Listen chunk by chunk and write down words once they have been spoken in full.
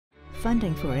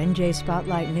Funding for NJ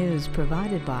Spotlight News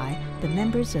provided by the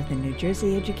members of the New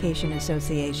Jersey Education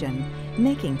Association,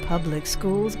 making public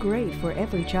schools great for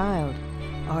every child.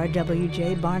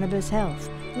 RWJ Barnabas Health,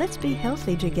 let's be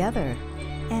healthy together.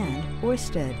 And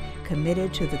Orsted,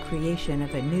 committed to the creation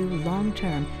of a new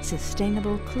long-term,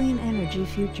 sustainable, clean energy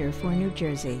future for New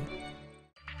Jersey.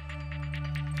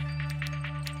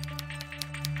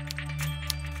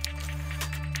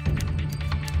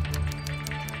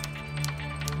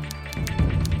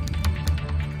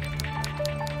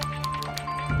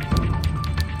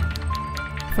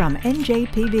 From NJ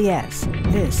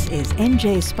PBS, this is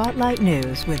NJ Spotlight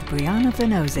News with Brianna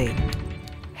Venozzi.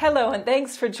 Hello and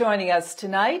thanks for joining us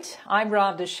tonight. I'm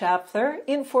Rhonda Schaffler,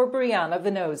 in for Brianna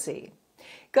Venozzi.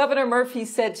 Governor Murphy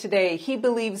said today he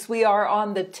believes we are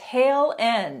on the tail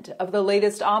end of the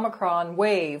latest Omicron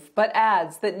wave, but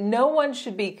adds that no one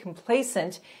should be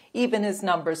complacent even as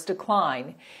numbers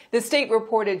decline. The state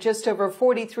reported just over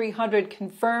 4,300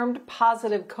 confirmed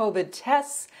positive COVID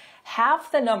tests,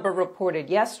 half the number reported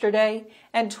yesterday,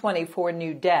 and 24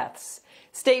 new deaths.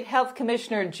 State Health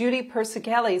Commissioner Judy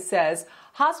Persichilli says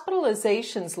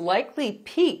hospitalizations likely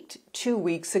peaked 2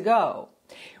 weeks ago.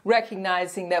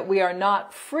 Recognizing that we are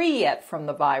not free yet from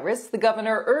the virus, the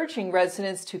governor urging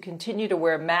residents to continue to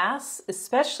wear masks,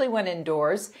 especially when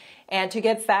indoors, and to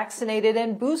get vaccinated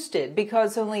and boosted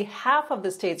because only half of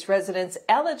the state's residents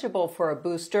eligible for a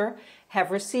booster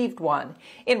have received one.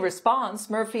 In response,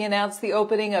 Murphy announced the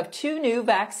opening of 2 new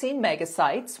vaccine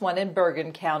megasites, one in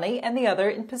Bergen County and the other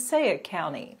in Passaic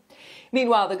County.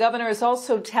 Meanwhile, the governor is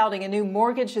also touting a new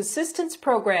mortgage assistance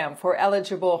program for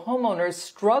eligible homeowners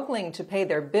struggling to pay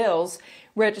their bills.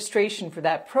 Registration for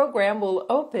that program will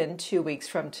open 2 weeks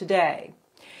from today.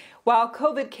 While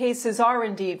COVID cases are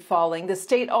indeed falling, the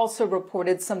state also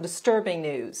reported some disturbing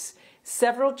news.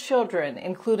 Several children,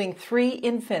 including 3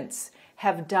 infants,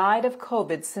 have died of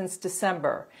COVID since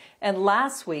December. And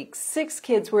last week, 6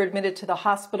 kids were admitted to the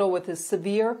hospital with a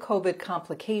severe COVID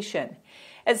complication.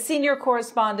 As senior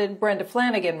correspondent Brenda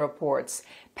Flanagan reports,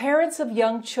 parents of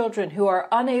young children who are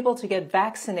unable to get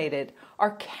vaccinated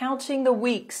are counting the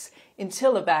weeks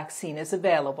until a vaccine is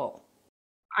available.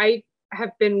 I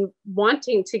have been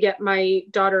wanting to get my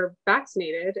daughter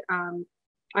vaccinated.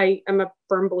 I am a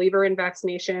firm believer in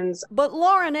vaccinations. But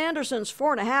Lauren Anderson's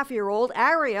 4.5-year-old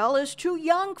Ariel is too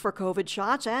young for COVID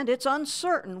shots, and it's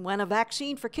uncertain when a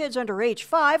vaccine for kids under age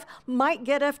 5 might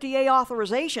get FDA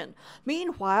authorization.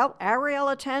 Meanwhile, Ariel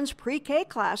attends pre-K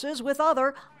classes with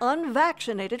other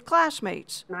unvaccinated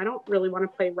classmates. And I don't really want to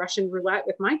play Russian roulette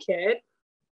with my kid.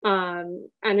 And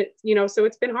so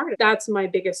it's been hard. That's my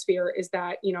biggest fear, is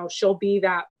that, she'll be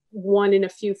that 1 in a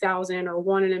few thousand or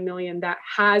 1 in a million that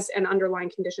has an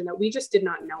underlying condition that we just did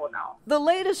not know about. The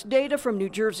latest data from New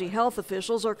Jersey health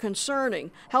officials are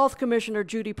concerning. Health Commissioner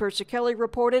Judy Persichilli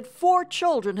reported 4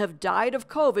 children have died of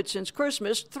COVID since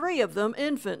Christmas, 3 of them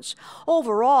infants.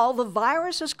 Overall, the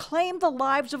virus has claimed the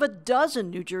lives of 12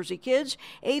 New Jersey kids,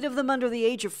 8 of them under the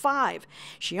age of 5.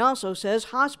 She also says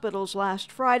hospitals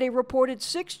last Friday reported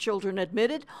 6 children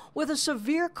admitted with a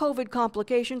severe COVID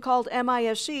complication called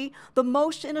MIS-C, the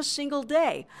most in a single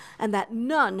day, and that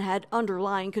none had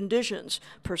underlying conditions.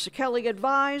 Persichilli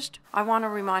advised, I want to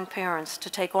remind parents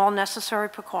to take all necessary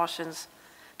precautions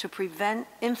to prevent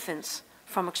infants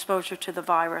from exposure to the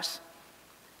virus.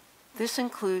 This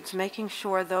includes making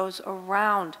sure those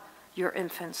around your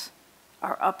infants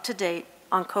are up to date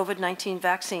on COVID-19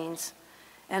 vaccines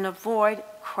and avoid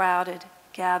crowded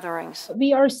gatherings.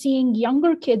 We are seeing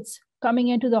younger kids coming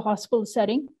into the hospital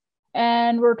setting.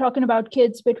 And we're talking about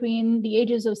kids between the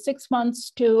ages of 6 months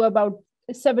to about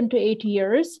 7 to 8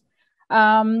 years.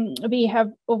 We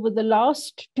have, over the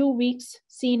last 2 weeks,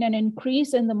 seen an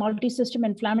increase in the multisystem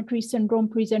inflammatory syndrome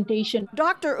presentation.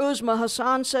 Dr. Uzma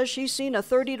Hassan says she's seen a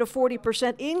 30 to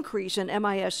 40% increase in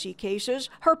MIS-C cases.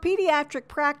 Her pediatric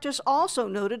practice also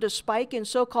noted a spike in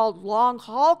so-called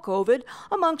long-haul COVID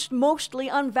amongst mostly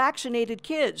unvaccinated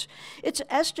kids. It's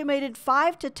estimated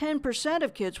 5 to 10%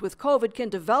 of kids with COVID can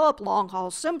develop long-haul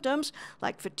symptoms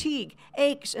like fatigue,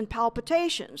 aches, and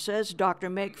palpitations, says Dr.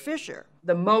 Meg Fisher.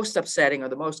 The most upsetting or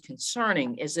the most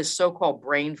concerning is this so-called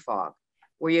brain fog,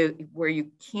 where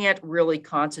you can't really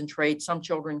concentrate. Some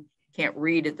children can't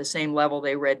read at the same level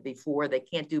they read before. They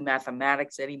can't do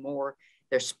mathematics anymore.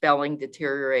 their spelling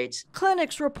deteriorates.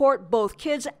 Clinics report both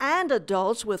kids and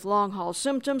adults with long-haul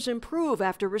symptoms improve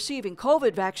after receiving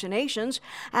COVID vaccinations.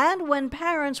 And when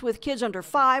parents with kids under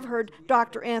 5 heard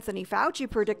Dr. Anthony Fauci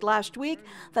predict last week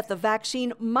that the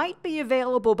vaccine might be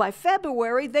available by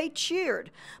February, they cheered.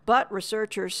 But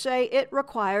researchers say it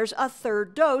requires a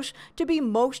 3rd dose to be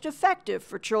most effective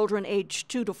for children aged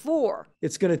 2 to 4.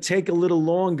 It's going to take a little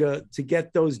longer to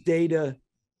get those data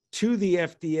to the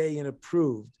FDA and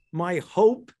approved. My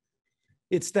hope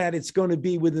it's that it's going to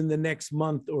be within the next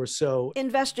month or so.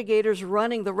 Investigators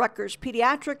running the Rutgers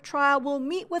pediatric trial will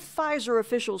meet with Pfizer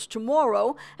officials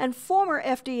tomorrow, and former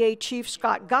FDA Chief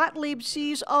Scott Gottlieb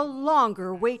sees a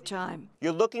longer wait time.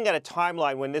 You're looking at a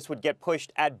timeline when this would get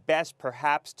pushed at best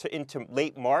perhaps into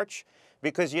late March,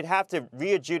 because you'd have to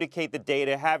re-adjudicate the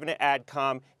data, have an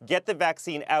AdCom, get the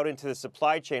vaccine out into the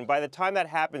supply chain. By the time that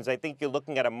happens, I think you're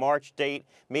looking at a March date,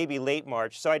 maybe late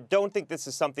March. So I don't think this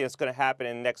is something that's going to happen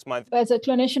in the next month. As a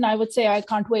clinician, I would say I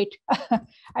can't wait.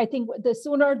 I think the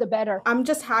sooner, the better. I'm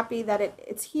just happy that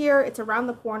it's here, it's around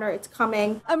the corner, it's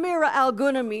coming. Amira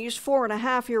Al-Ghunami's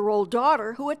 4.5-year-old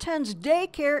daughter, who attends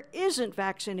daycare, isn't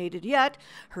vaccinated yet.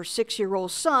 Her 6-year-old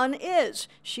son is.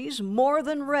 She's more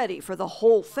than ready for the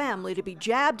whole family to be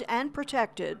jabbed and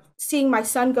protected. Seeing my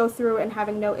son go through and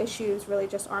having no issues, really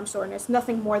just arm soreness,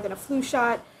 nothing more than a flu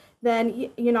shot, then,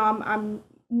 I'm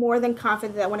more than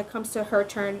confident that when it comes to her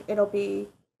turn, it'll be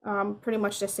pretty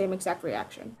much the same exact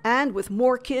reaction. And with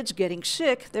more kids getting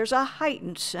sick, there's a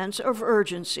heightened sense of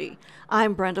urgency.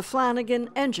 I'm Brenda Flanagan,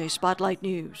 NJ Spotlight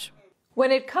News.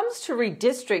 When it comes to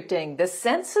redistricting, the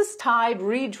census-tied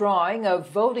redrawing of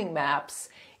voting maps,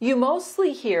 you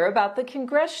mostly hear about the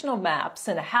congressional maps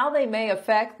and how they may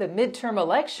affect the midterm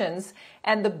elections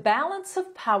and the balance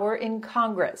of power in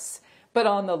Congress. But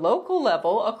on the local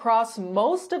level, across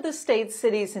most of the state's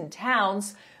cities and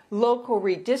towns, local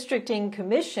redistricting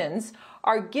commissions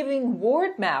are giving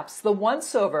ward maps the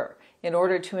once-over in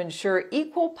order to ensure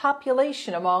equal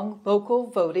population among local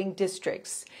voting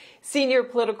districts. Senior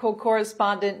political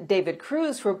correspondent David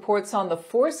Cruz reports on the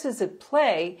forces at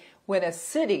play when a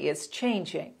city is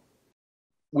changing.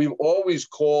 We've always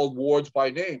called wards by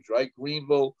names, right?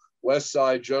 Greenville, West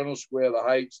Side, Journal Square, the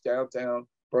Heights, downtown,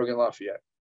 Bergen Lafayette.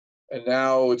 And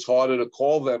now it's harder to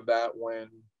call them that when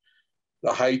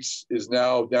the Heights is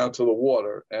now down to the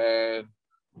water and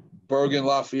Bergen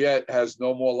Lafayette has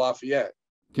no more Lafayette.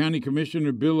 County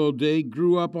Commissioner Bill O'Day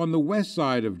grew up on the west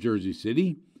side of Jersey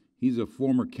City. He's a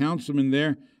former councilman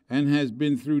there and has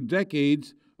been through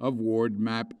decades of ward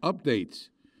map updates.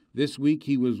 This week,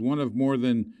 he was one of more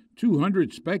than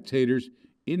 200 spectators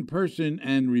in person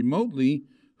and remotely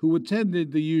who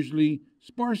attended the usually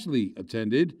sparsely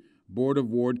attended Board of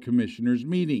Ward Commissioners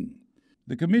meeting.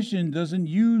 The commission doesn't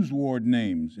use ward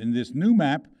names. In this new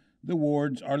map, the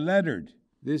wards are lettered.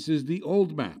 This is the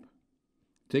old map.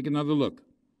 Take another look.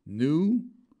 New,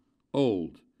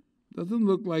 old. Doesn't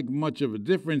look like much of a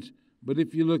difference, but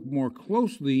if you look more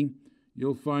closely,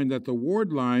 you'll find that the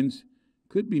ward lines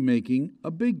could be making a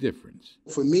big difference.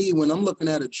 For me, when I'm looking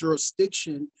at a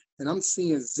jurisdiction and I'm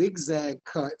seeing zigzag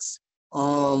cuts,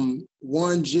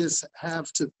 one just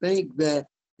have to think that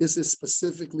this is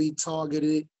specifically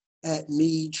targeted at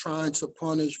me trying to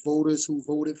punish voters who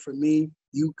voted for me.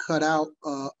 You cut out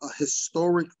a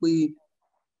historically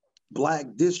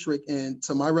Black district, and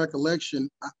to my recollection,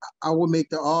 I would make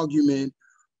the argument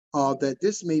that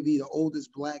this may be the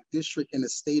oldest Black district in the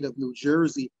state of New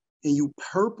Jersey, and you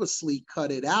purposely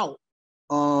cut it out,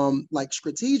 like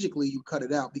strategically you cut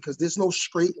it out because there's no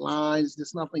straight lines,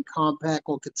 there's nothing compact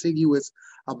or contiguous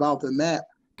about the map.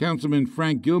 Councilman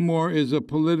Frank Gilmore is a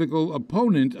political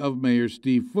opponent of Mayor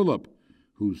Steve Fulop,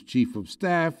 whose chief of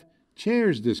staff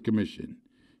chairs this commission.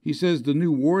 He says the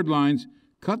new ward lines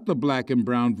cut the Black and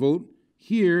brown vote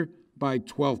here by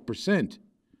 12%.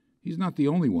 He's not the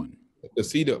only one. To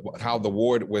see how the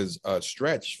ward was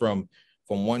stretched from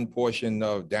one portion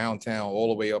of downtown all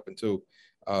the way up into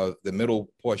the middle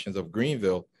portions of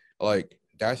Greenville, like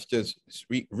that's just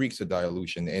reeks of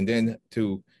dilution. And then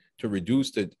to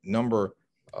reduce the number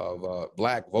of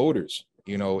Black voters,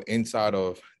 inside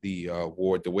of the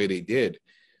ward the way they did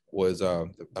was,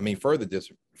 further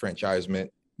disenfranchisement.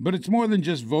 But it's more than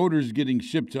just voters getting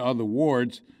shipped to other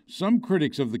wards. Some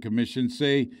critics of the commission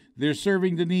say they're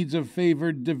serving the needs of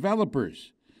favored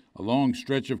developers. A long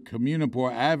stretch of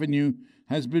Communipaw Avenue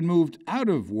has been moved out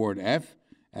of Ward F,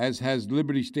 as has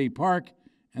Liberty State Park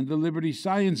and the Liberty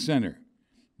Science Center.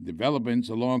 Developments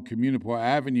along Communipaw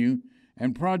Avenue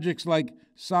and projects like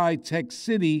Sci-Tech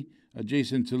City,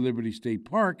 adjacent to Liberty State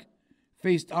Park,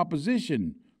 faced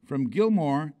opposition from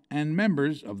Gilmore and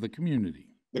members of the community.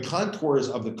 The contours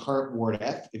of the current Ward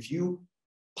F, if you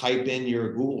type in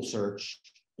your Google search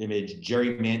image,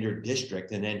 gerrymandered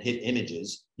district, and then hit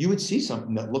images, you would see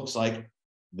something that looks like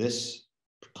this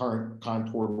current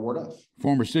contoured Ward F.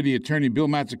 Former City Attorney Bill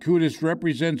Matsakoutis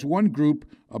represents one group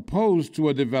opposed to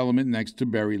a development next to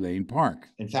Berry Lane Park.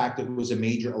 In fact, it was a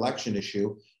major election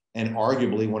issue, and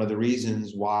arguably one of the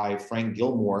reasons why Frank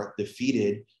Gilmore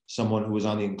defeated someone who was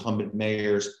on the incumbent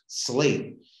mayor's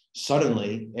slate.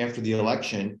 Suddenly, after the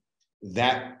election,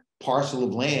 that parcel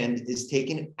of land is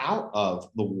taken out of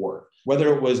the ward.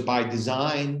 Whether it was by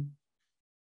design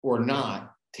or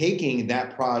not, taking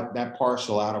that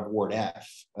parcel out of Ward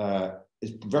F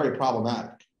is very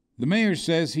problematic. The mayor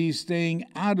says he's staying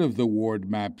out of the ward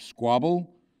map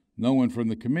squabble. No one from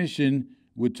the commission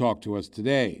would talk to us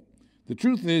today. The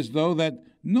truth is, though, that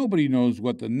nobody knows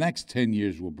what the next 10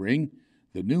 years will bring.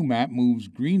 The new map moves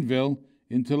Greenville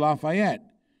into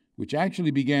Lafayette, which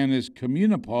actually began as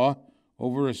Communipaw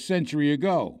over a century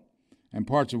ago. And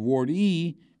parts of Ward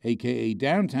E, a.k.a.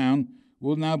 downtown,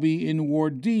 will now be in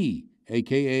Ward D,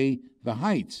 a.k.a. the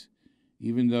Heights,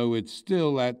 even though it's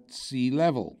still at sea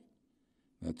level.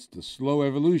 That's the slow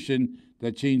evolution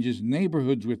that changes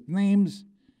neighborhoods with names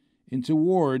into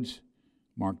wards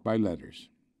marked by letters.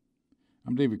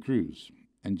 I'm David Cruz,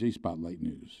 NJ Spotlight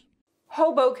News.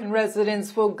 Hoboken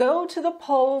residents will go to the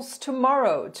polls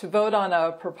tomorrow to vote on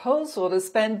a proposal to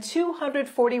spend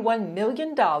 $241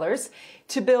 million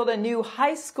to build a new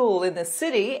high school in the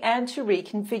city and to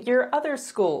reconfigure other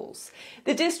schools.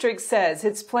 The district says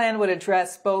its plan would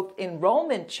address both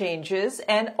enrollment changes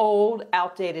and old,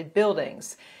 outdated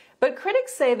buildings. But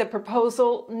critics say the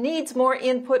proposal needs more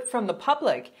input from the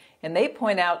public, and they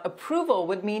point out approval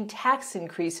would mean tax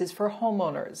increases for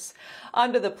homeowners.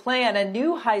 Under the plan, a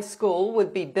new high school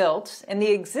would be built, and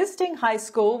the existing high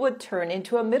school would turn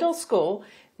into a middle school.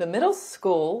 The middle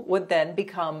school would then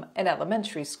become an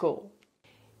elementary school.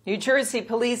 New Jersey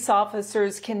police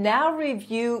officers can now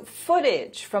review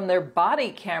footage from their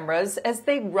body cameras as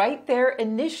they write their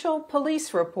initial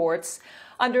police reports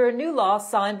under a new law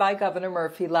signed by Governor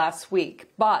Murphy last week.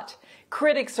 But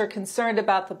critics are concerned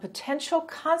about the potential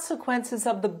consequences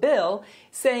of the bill,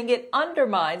 saying it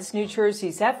undermines New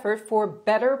Jersey's effort for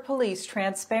better police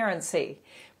transparency.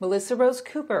 Melissa Rose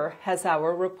Cooper has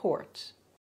our report.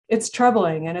 It's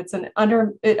troubling, and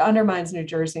it undermines New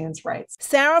Jerseyans' rights.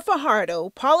 Sarah Fajardo,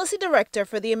 Policy Director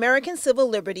for the American Civil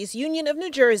Liberties Union of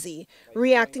New Jersey,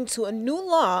 reacting to a new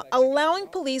law allowing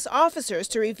police officers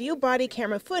to review body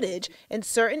camera footage in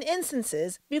certain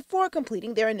instances before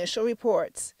completing their initial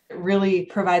reports. It really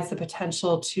provides the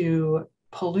potential to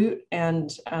pollute and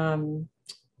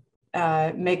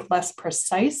make less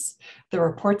precise the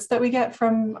reports that we get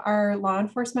from our law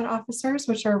enforcement officers,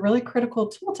 which are a really critical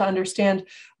tool to understand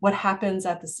what happens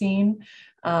at the scene.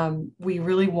 We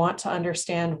really want to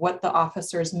understand what the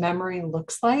officer's memory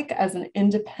looks like as an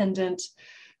independent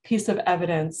piece of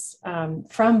evidence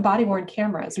from body-worn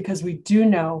cameras, because we do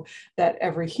know that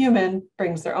every human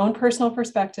brings their own personal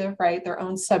perspective, right? Their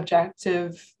own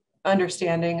subjective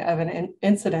understanding of an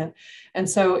incident. And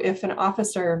so if an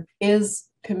officer is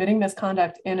committing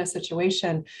misconduct in a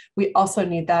situation, we also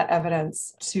need that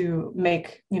evidence to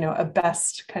make, a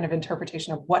best kind of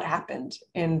interpretation of what happened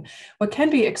in what can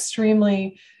be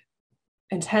extremely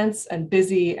intense and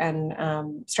busy and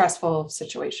stressful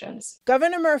situations.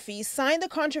 Governor Murphy signed the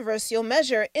controversial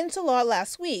measure into law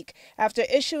last week after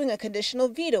issuing a conditional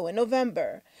veto in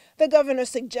November. The governor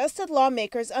suggested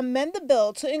lawmakers amend the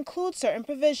bill to include certain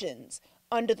provisions.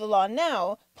 Under the law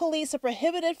now, police are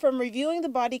prohibited from reviewing the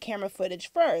body camera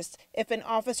footage first if an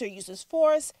officer uses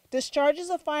force, discharges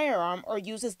a firearm, or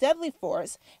uses deadly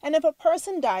force, and if a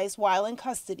person dies while in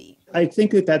custody. I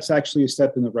think that that's actually a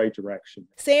step in the right direction.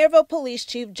 Sayreville Police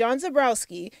Chief John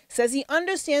Zabrowski says he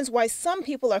understands why some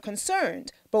people are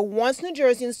concerned, but wants New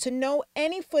Jerseyans to know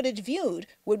any footage viewed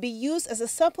would be used as a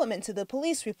supplement to the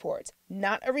police report,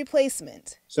 not a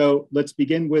replacement. So let's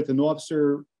begin with an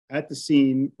officer at the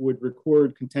scene would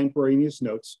record contemporaneous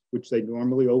notes, which they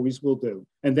normally always will do.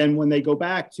 And then when they go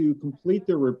back to complete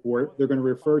their report, they're going to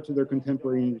refer to their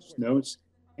contemporaneous notes.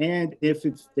 And if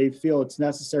they feel it's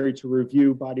necessary to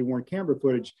review body-worn camera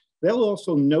footage, they'll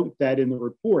also note that in the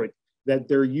report that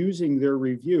they're using their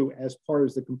review as part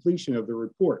of the completion of the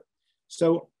report.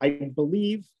 So I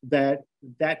believe that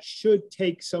that should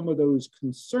take some of those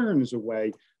concerns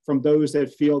away from those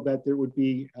that feel that there would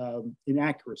be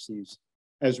inaccuracies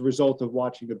as a result of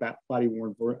watching the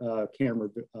body-worn camera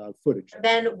footage.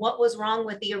 Then what was wrong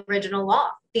with the original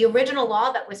law? The original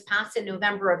law that was passed in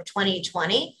November of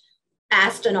 2020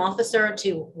 asked an officer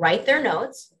to write their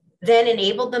notes, then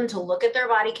enabled them to look at their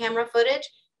body camera footage,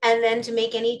 and then to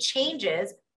make any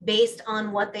changes based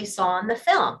on what they saw in the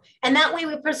film. And that way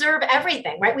we preserve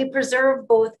everything, right? We preserve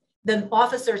both the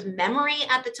officer's memory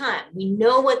at the time. We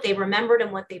know what they remembered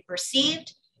and what they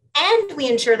perceived, and we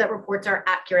ensure that reports are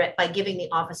accurate by giving the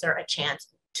officer a chance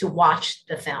to watch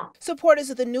the film. Supporters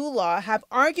of the new law have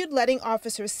argued letting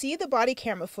officers see the body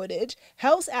camera footage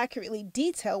helps accurately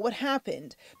detail what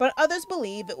happened, but others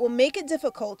believe it will make it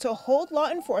difficult to hold law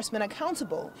enforcement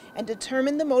accountable and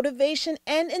determine the motivation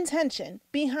and intention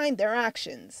behind their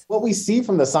actions. What we see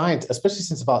from the science, especially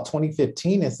since about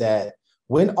 2015, is that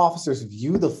when officers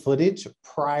view the footage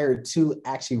prior to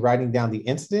actually writing down the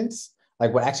incidents,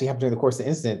 like what actually happened during the course of the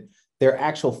incident, their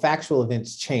actual factual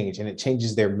events change, and it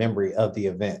changes their memory of the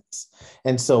events.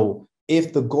 And so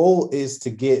if the goal is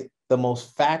to get the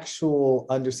most factual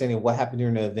understanding of what happened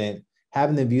during the event,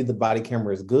 having them view the body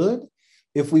camera is good.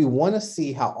 If we want to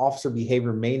see how officer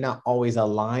behavior may not always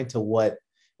align to what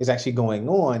is actually going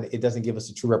on, it doesn't give us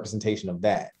a true representation of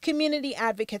that. Community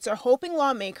advocates are hoping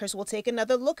lawmakers will take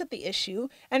another look at the issue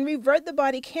and revert the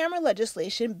body camera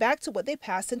legislation back to what they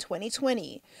passed in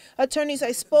 2020. Attorneys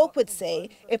I spoke with say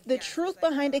if the truth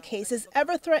behind a case is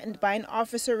ever threatened by an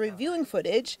officer reviewing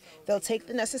footage, they'll take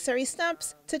the necessary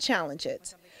steps to challenge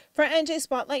it. For NJ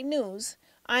Spotlight News,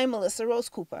 I'm Melissa Rose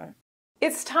Cooper.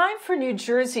 It's time for New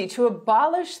Jersey to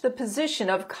abolish the position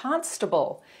of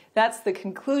constable. That's the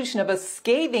conclusion of a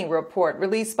scathing report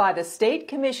released by the State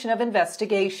Commission of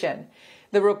Investigation.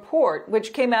 The report,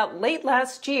 which came out late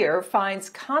last year,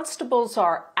 finds constables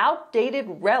are outdated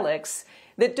relics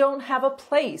that don't have a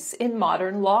place in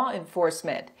modern law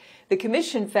enforcement. The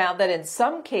commission found that in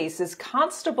some cases,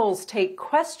 constables take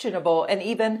questionable and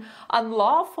even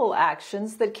unlawful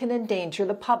actions that can endanger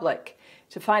the public.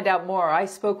 To find out more, I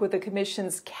spoke with the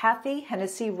commission's Kathy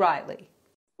Hennessy-Riley.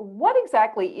 What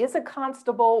exactly is a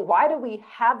constable? Why do we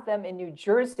have them in New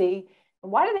Jersey?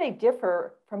 And why do they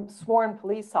differ from sworn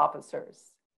police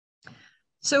officers?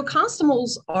 So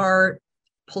constables are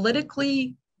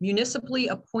politically, municipally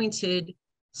appointed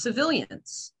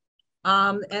civilians.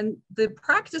 And the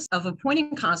practice of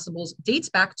appointing constables dates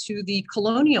back to the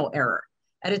colonial era,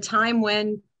 at a time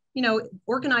when,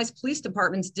 organized police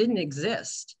departments didn't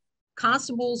exist.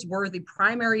 Constables were the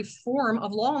primary form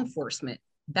of law enforcement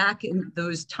back in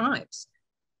those times.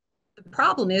 The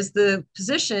problem is the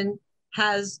position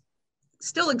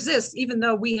still exists, even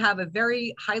though we have a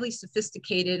very highly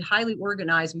sophisticated, highly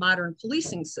organized modern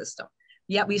policing system,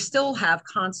 yet we still have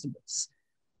constables.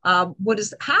 What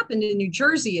has happened in New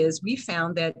Jersey is we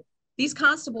found that these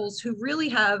constables who really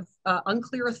have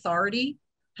unclear authority,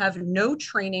 have no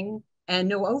training and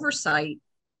no oversight.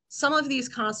 Some of these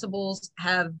constables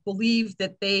have believed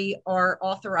that they are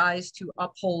authorized to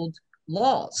uphold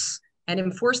laws and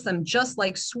enforce them just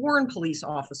like sworn police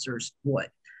officers would.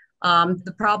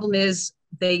 The problem is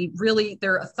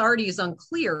their authority is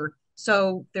unclear.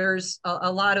 So there's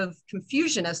a lot of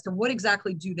confusion as to what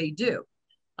exactly do they do.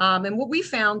 And what we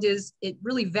found is it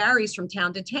really varies from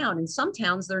town to town. In some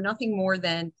towns, they're nothing more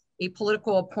than a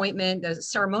political appointment, a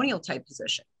ceremonial type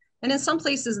position. And in some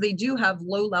places, they do have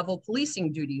low-level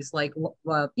policing duties, like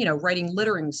writing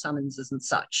littering summonses and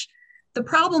such. The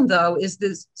problem, though, is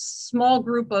this small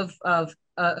group of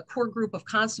a core group of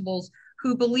constables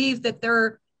who believe that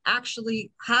they're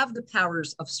actually have the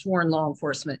powers of sworn law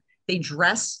enforcement. They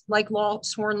dress like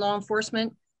sworn law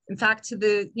enforcement. In fact, to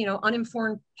the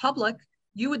uninformed public,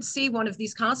 you would see one of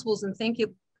these constables and think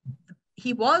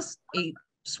he was a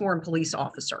sworn police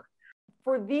officer.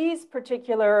 For these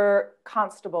particular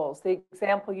constables, the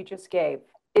example you just gave,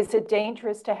 is it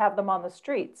dangerous to have them on the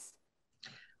streets?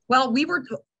 Well, we were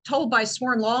told by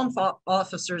sworn law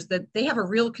officers that they have a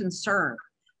real concern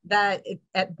that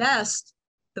at best,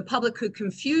 the public could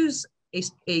confuse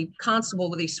a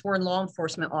constable with a sworn law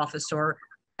enforcement officer.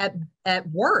 At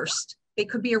worst,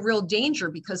 it could be a real danger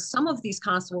because some of these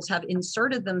constables have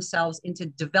inserted themselves into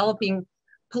developing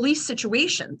police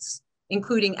situations,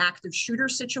 including active shooter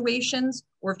situations,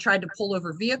 or have tried to pull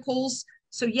over vehicles.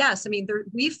 So yes,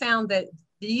 we found that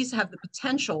these have the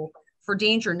potential for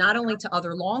danger, not only to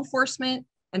other law enforcement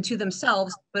and to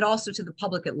themselves, but also to the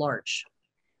public at large.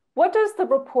 What does the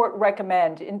report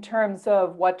recommend in terms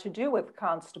of what to do with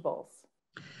constables?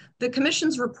 The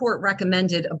commission's report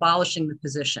recommended abolishing the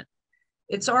position.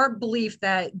 It's our belief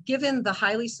that given the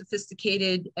highly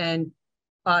sophisticated and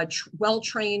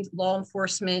well-trained law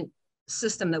enforcement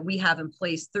system that we have in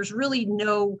place, there's really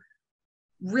no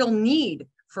real need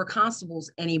for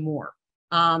constables anymore.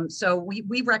 So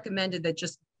we recommended that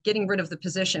just getting rid of the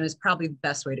position is probably the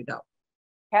best way to go.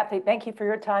 Kathy, thank you for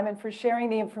your time and for sharing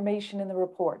the information in the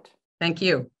report. Thank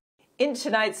you. In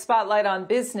tonight's Spotlight on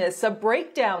Business, a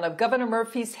breakdown of Governor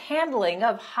Murphy's handling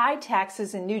of high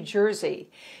taxes in New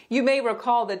Jersey. You may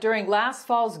recall that during last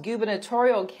fall's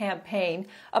gubernatorial campaign,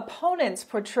 opponents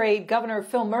portrayed Governor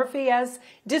Phil Murphy as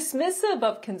dismissive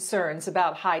of concerns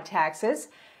about high taxes.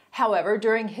 However,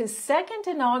 during his second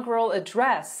inaugural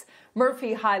address,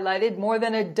 Murphy highlighted more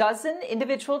than a dozen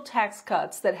individual tax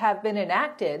cuts that have been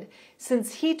enacted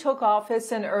since he took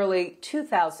office in early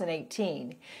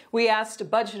 2018. We asked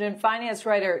budget and finance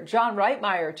writer John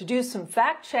Reitmeyer to do some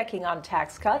fact-checking on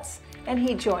tax cuts, and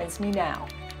he joins me now.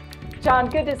 John,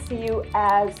 good to see you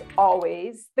as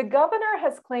always. The governor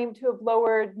has claimed to have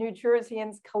lowered New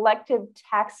Jerseyans' collective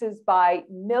taxes by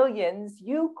millions.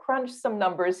 You crunched some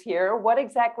numbers here. What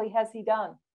exactly has he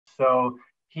done? So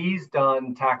he's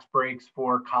done tax breaks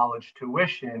for college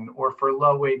tuition or for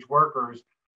low-wage workers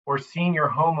or senior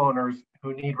homeowners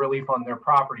who need relief on their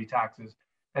property taxes.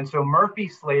 And so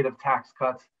Murphy's slate of tax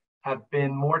cuts have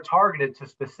been more targeted to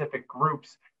specific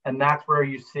groups, and that's where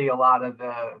you see a lot of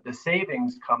the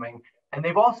savings coming. And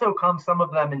they've also come, some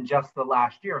of them in just the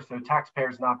last year, so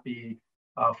taxpayers not be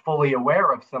fully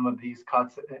aware of some of these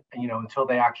cuts, until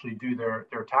they actually do their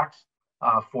tax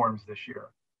forms this year.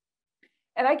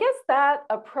 And I guess that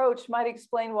approach might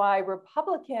explain why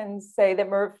Republicans say that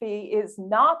Murphy is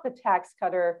not the tax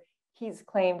cutter he's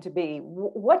claimed to be.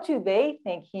 What do they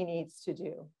think he needs to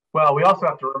do? Well, we also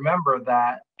have to remember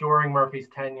that during Murphy's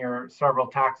tenure, several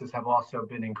taxes have also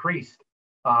been increased.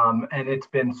 And it's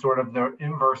been sort of the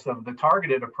inverse of the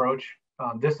targeted approach.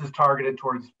 This is targeted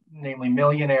towards namely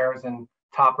millionaires and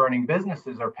top earning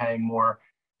businesses are paying more.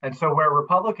 And so where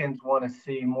Republicans want to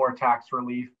see more tax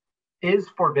relief is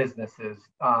for businesses.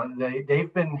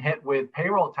 They've been hit with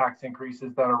payroll tax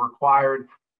increases that are required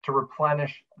to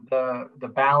replenish the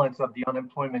balance of the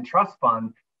unemployment trust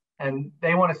fund. And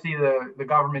they want to see the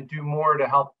government do more to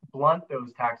help blunt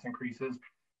those tax increases.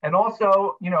 And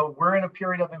also, we're in a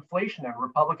period of inflation, and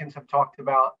Republicans have talked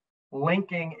about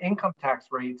linking income tax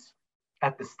rates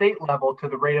at the state level to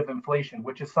the rate of inflation,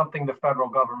 which is something the federal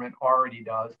government already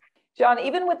does. John,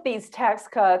 even with these tax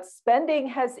cuts, spending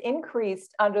has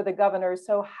increased under the governor.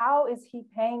 So how is he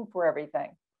paying for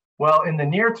everything? Well, in the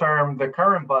near term, the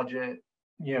current budget,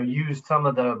 used some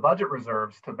of the budget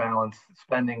reserves to balance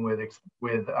spending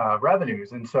with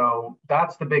revenues. And so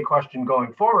that's the big question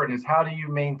going forward is how do you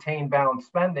maintain balanced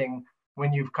spending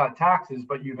when you've cut taxes,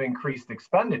 but you've increased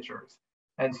expenditures?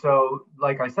 And so,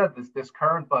 like I said, this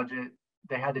current budget,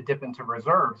 they had to dip into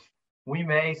reserves. We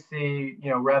may see,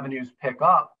 revenues pick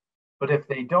up, but if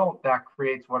they don't, that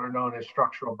creates what are known as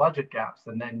structural budget gaps.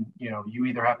 And then, you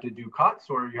either have to do cuts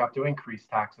or you have to increase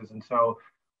taxes. And so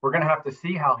we're going to have to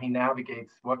see how he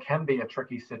navigates what can be a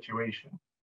tricky situation.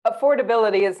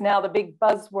 Affordability is now the big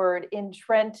buzzword in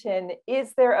Trenton.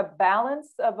 Is there a balance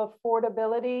of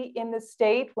affordability in the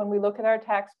state when we look at our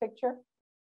tax picture?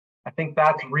 I think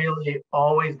that's really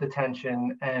always the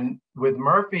tension. And with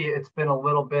Murphy, it's been a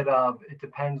little bit of, it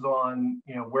depends on,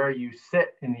 where you sit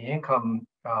in the income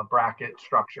bracket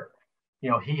structure.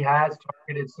 He has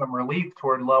targeted some relief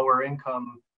toward lower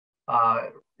income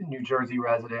New Jersey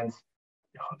residents,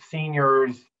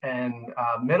 seniors, and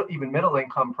even middle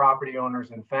income property owners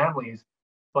and families.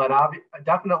 But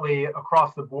definitely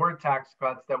across the board tax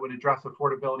cuts that would address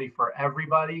affordability for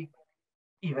everybody,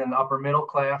 even upper middle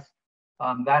class.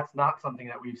 That's not something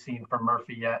that we've seen from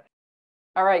Murphy yet.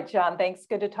 All right, John, thanks.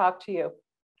 Good to talk to you.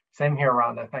 Same here,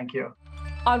 Rhonda. Thank you.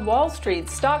 On Wall Street,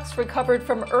 stocks recovered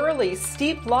from early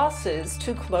steep losses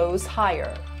to close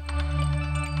higher.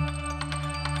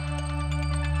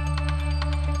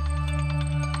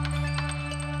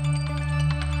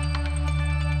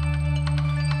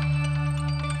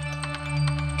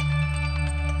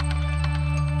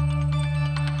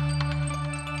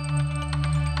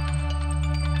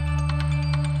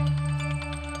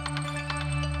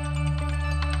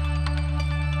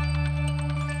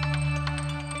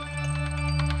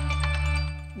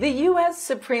 The U.S.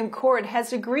 Supreme Court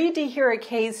has agreed to hear a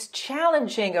case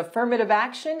challenging affirmative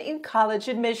action in college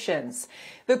admissions.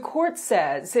 The court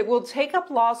says it will take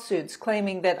up lawsuits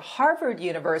claiming that Harvard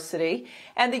University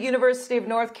and the University of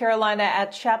North Carolina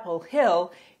at Chapel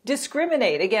Hill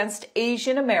discriminate against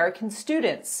Asian American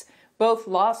students. Both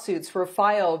lawsuits were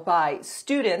filed by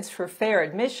Students for Fair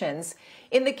Admissions.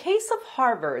 In the case of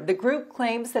Harvard, the group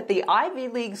claims that the Ivy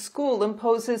League school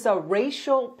imposes a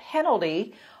racial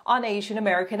penalty on Asian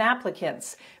American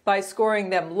applicants by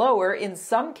scoring them lower in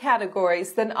some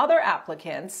categories than other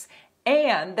applicants,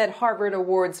 and that Harvard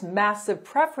awards massive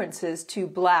preferences to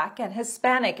Black and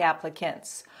Hispanic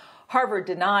applicants. Harvard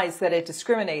denies that it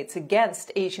discriminates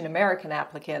against Asian American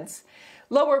applicants.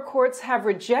 Lower courts have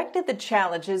rejected the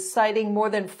challenges, citing more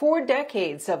than 4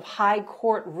 decades of high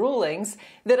court rulings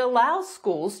that allow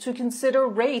schools to consider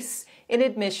race in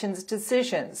admissions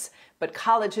decisions. But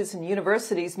colleges and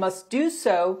universities must do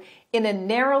so in a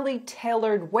narrowly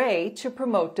tailored way to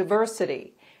promote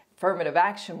diversity. Affirmative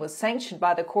action was sanctioned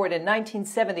by the court in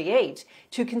 1978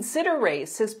 to consider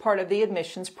race as part of the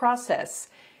admissions process.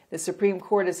 The Supreme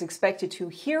Court is expected to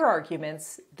hear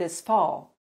arguments this fall.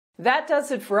 That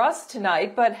does it for us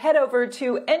tonight, but head over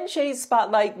to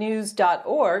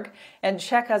njspotlightnews.org and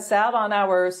check us out on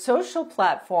our social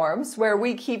platforms, where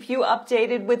we keep you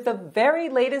updated with the very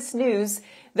latest news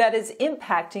that is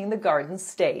impacting the Garden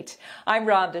State. I'm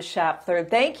Rhonda Schaffler.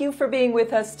 Thank you for being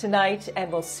with us tonight,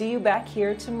 and we'll see you back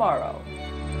here tomorrow.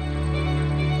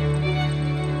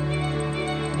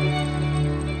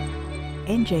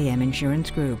 NJM Insurance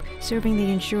Group, serving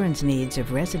the insurance needs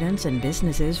of residents and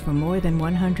businesses for more than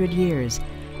 100 years,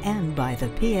 and by the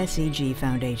PSEG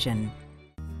Foundation.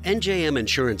 NJM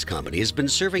Insurance Company has been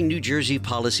serving New Jersey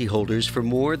policyholders for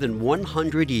more than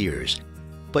 100 years.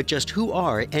 But just who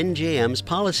are NJM's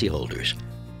policyholders?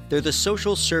 They're the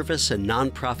social service and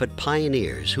nonprofit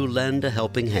pioneers who lend a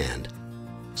helping hand,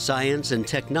 science and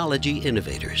technology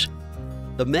innovators,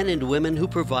 the men and women who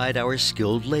provide our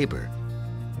skilled labor,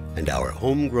 and our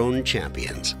homegrown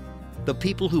champions, the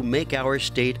people who make our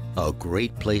state a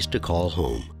great place to call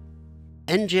home.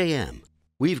 NJM,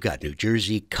 we've got New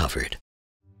Jersey covered.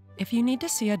 If you need to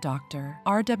see a doctor,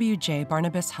 RWJ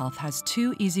Barnabas Health has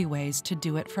 2 easy ways to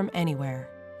do it from anywhere.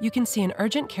 You can see an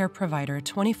urgent care provider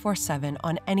 24/7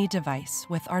 on any device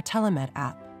with our Telemed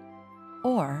app.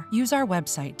 Or use our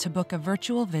website to book a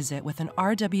virtual visit with an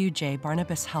RWJ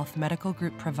Barnabas Health Medical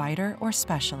Group provider or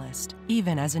specialist,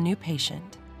 even as a new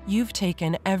patient. You've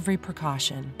taken every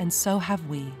precaution, and so have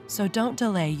we, so don't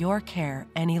delay your care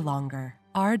any longer.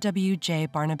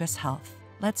 RWJ Barnabas Health.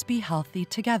 Let's be healthy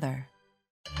together.